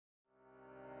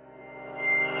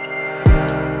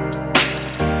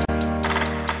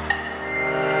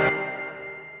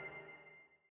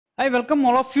I welcome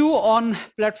all of you on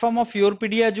platform of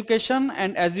YourPedia Education,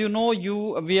 and as you know,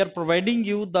 we are providing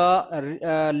you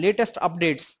the latest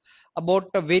updates about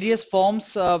various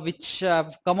forms which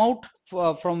have come out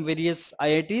from various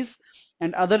IITs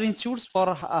and other institutes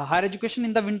for higher education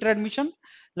in the winter admission,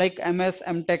 like MS,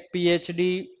 MTech,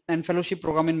 PhD, and fellowship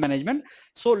program in management.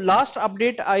 So last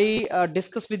update I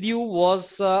discussed with you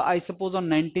was I suppose on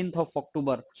 19th of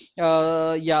October.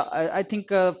 I think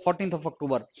 14th of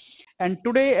October. And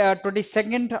today,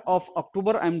 22nd of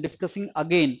October, I'm discussing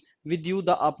again with you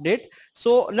the update.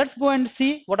 So let's go and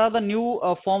see what are the new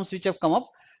forms which have come up.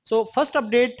 So first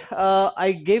update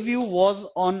I gave you was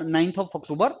on 9th of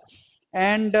October.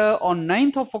 And on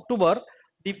 9th of October,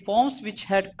 the forms which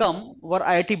had come were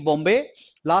IIT Bombay.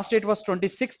 Last date was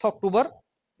 26th October.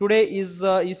 Today is,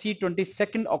 you see,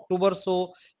 22nd October.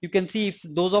 So you can see if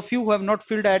those of you who have not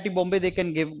filled IIT Bombay, they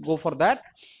can go for that.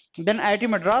 Then IIT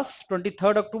Madras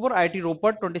 23rd October, IIT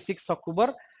Ropar 26th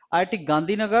October, IIT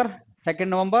Gandhinagar 2nd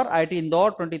November, IIT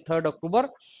Indore 23rd October,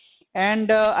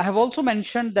 and I have also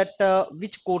mentioned that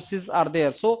which courses are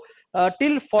there. So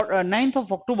till 9th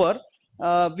of October,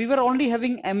 we were only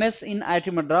having MS in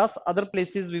IIT Madras. Other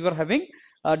places we were having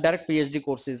direct PhD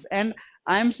courses, and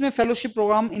IIMS fellowship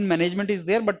program in management is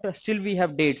there, but still we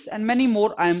have dates, and many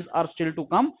more IIMS are still to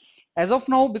come as of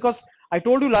now, because I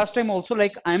told you last time also,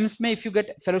 like IIMS if you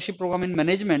get fellowship program in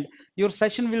management, your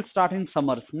session will start in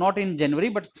summers, not in January,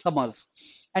 but summers.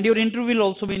 And your interview will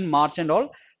also be in March and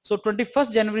all. So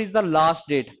 21st January is the last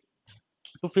date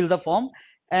to fill the form.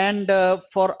 And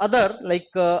for other, like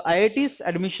IIT's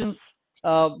admissions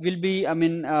will be,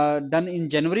 done in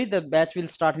January. The batch will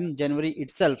start in January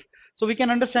itself. So we can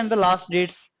understand the last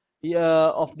dates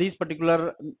of these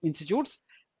particular institutes.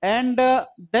 And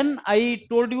then I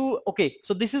told you, okay,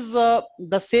 so this is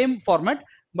the same format,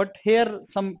 but here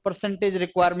some percentage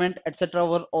requirement, etc.,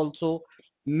 were also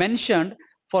mentioned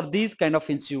for these kind of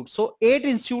institutes. So 8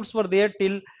 institutes were there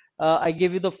till I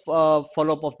gave you the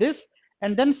follow-up of this,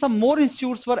 and then some more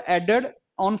institutes were added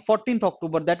on 14th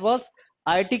October. That was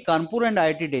IIT Kanpur and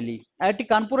IIT Delhi. IIT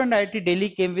Kanpur and IIT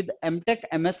Delhi came with MTech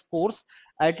MS course,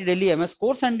 IIT Delhi MS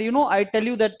course, and you know, I tell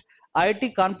you that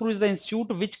IIT Kanpur is the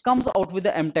institute which comes out with the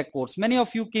MTech course. Many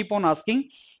of you keep on asking,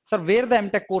 sir, where the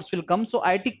MTech course will come. So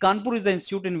IIT Kanpur is the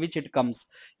institute in which it comes.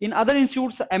 In other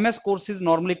institutes, MS courses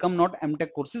normally come, not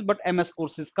MTech courses, but MS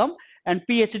courses come and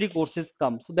PhD courses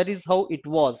come. So that is how it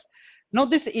was. Now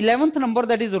this 11th number,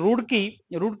 that is Roorkee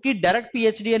direct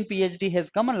PhD and PhD has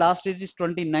come, and last date is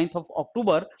 29th of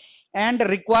October, and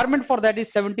requirement for that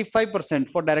is 75%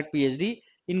 for direct PhD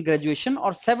in graduation,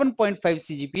 or 7.5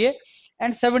 CGPA,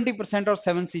 and 70% or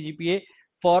 7 CGPA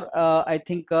for I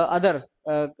think other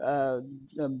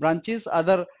branches,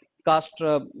 other caste,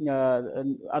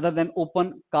 other than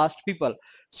open caste people.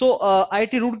 So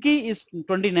IIT Roorkee is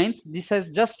 29th. This has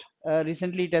just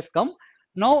recently it has come.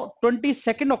 Now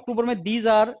 22nd October, these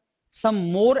are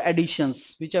some more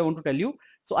additions which I want to tell you.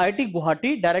 So IIT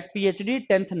Guwahati direct PhD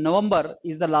 10th November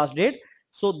is the last date.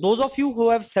 So those of you who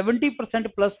have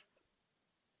 70% plus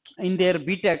in their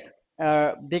BTech,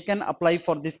 they can apply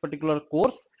for this particular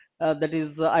course. That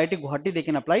is IIT Guwahati, they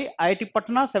can apply. IIT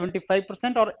Patna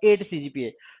 75% or 8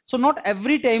 CGPA. So not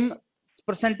every time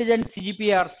percentage and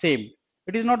CGPA are same.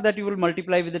 It is not that you will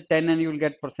multiply with the 10 and you will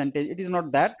get percentage. It is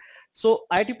not that. So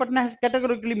IIT Patna has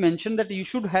categorically mentioned that you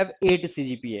should have 8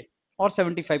 CGPA or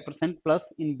 75%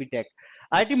 plus in BTech.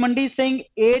 IIT Mandi is saying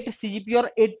 8 CGPA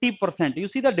or 80%. You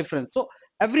see the difference. So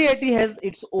every IIT has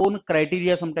its own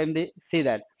criteria. Sometimes they say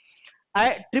that.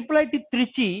 IIT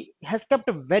Trichy has kept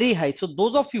very high. So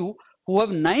those of you who have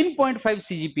 9.5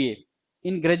 CGPA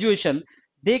in graduation,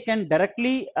 they can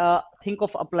directly think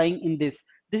of applying in this.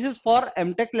 This is for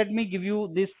MTech. Let me give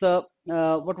you this.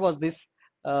 What was this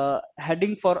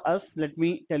heading for us? Let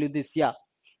me tell you this. Yeah.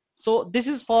 So this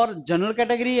is for general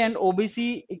category and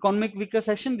OBC economic weaker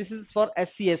section. This is for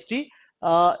SC/ST.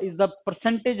 Is the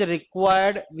percentage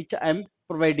required which I am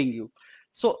providing you.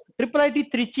 So IIT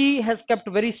Trichy has kept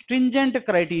very stringent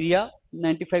criteria,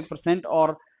 95%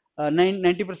 or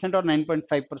 90% or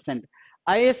 9.5%.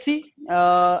 IISC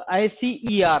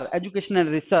ER, Education and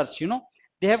Research, you know,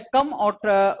 they have come out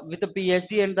with a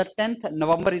PhD, and the 10th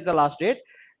November is the last date.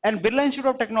 And Birla Institute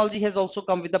of Technology has also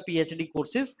come with the PhD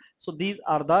courses. So these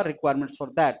are the requirements for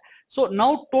that. So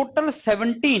now total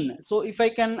 17. So if I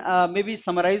can maybe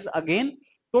summarize again,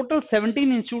 total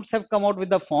 17 institutes have come out with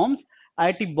the forms.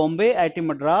 IIT Bombay, IIT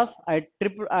Madras, IIT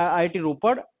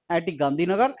Ropar, IIT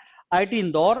Gandhinagar, IIT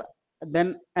Indore,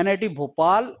 then NIT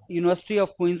Bhopal, University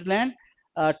of Queensland,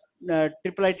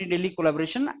 IIT Delhi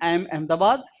collaboration, IIM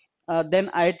Ahmedabad, then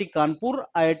IIT Kanpur,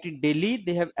 IIT Delhi,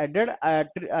 they have added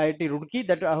IIT Roorkee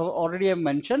that I have already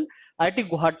mentioned, IIT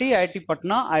Guwahati, IIT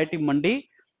Patna, IIT Mandi,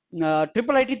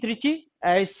 IIIT Trichy,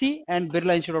 IISc, and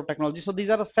Birla Institute of Technology. So these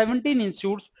are 17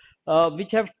 institutes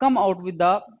which have come out with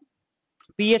the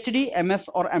PhD, MS,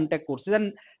 or MTech courses,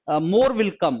 and more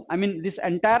will come. I mean, this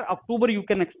entire October, you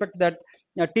can expect that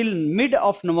till mid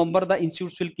of November, the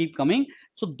institutes will keep coming.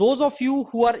 So those of you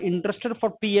who are interested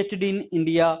for PhD in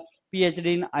India, PhD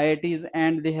in IITs,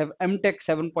 and they have MTech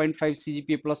 7.5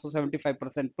 CGPA plus or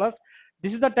 75% plus,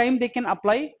 this is the time they can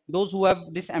apply, those who have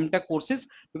this MTech courses,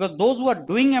 because those who are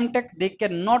doing MTech, they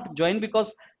cannot join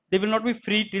because they will not be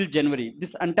free till January.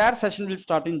 This entire session will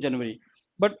start in January.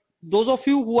 But those of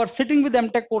you who are sitting with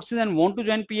MTech courses and want to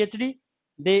join PhD,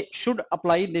 they should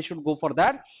apply, they should go for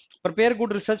that. Prepare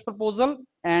good research proposal,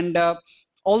 and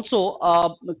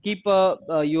also keep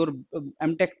your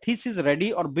MTech thesis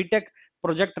ready or BTech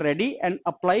project ready, and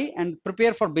apply and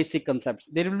prepare for basic concepts.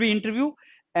 There will be interview,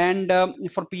 and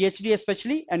for PhD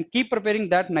especially, and keep preparing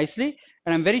that nicely,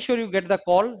 and I'm very sure you get the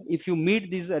call if you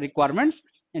meet these requirements.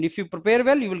 And if you prepare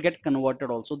well, you will get converted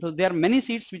also. So there are many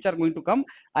seats which are going to come.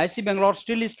 IISc Bangalore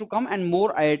still is to come, and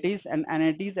more IITs and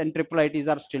NITs and IIITs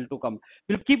are still to come.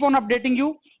 We'll keep on updating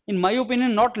you. In my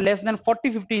opinion, not less than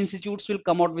 40-50 institutes will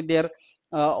come out with their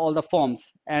all the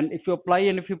forms. And if you apply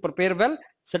and if you prepare well,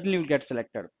 certainly you'll get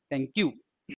selected. Thank you.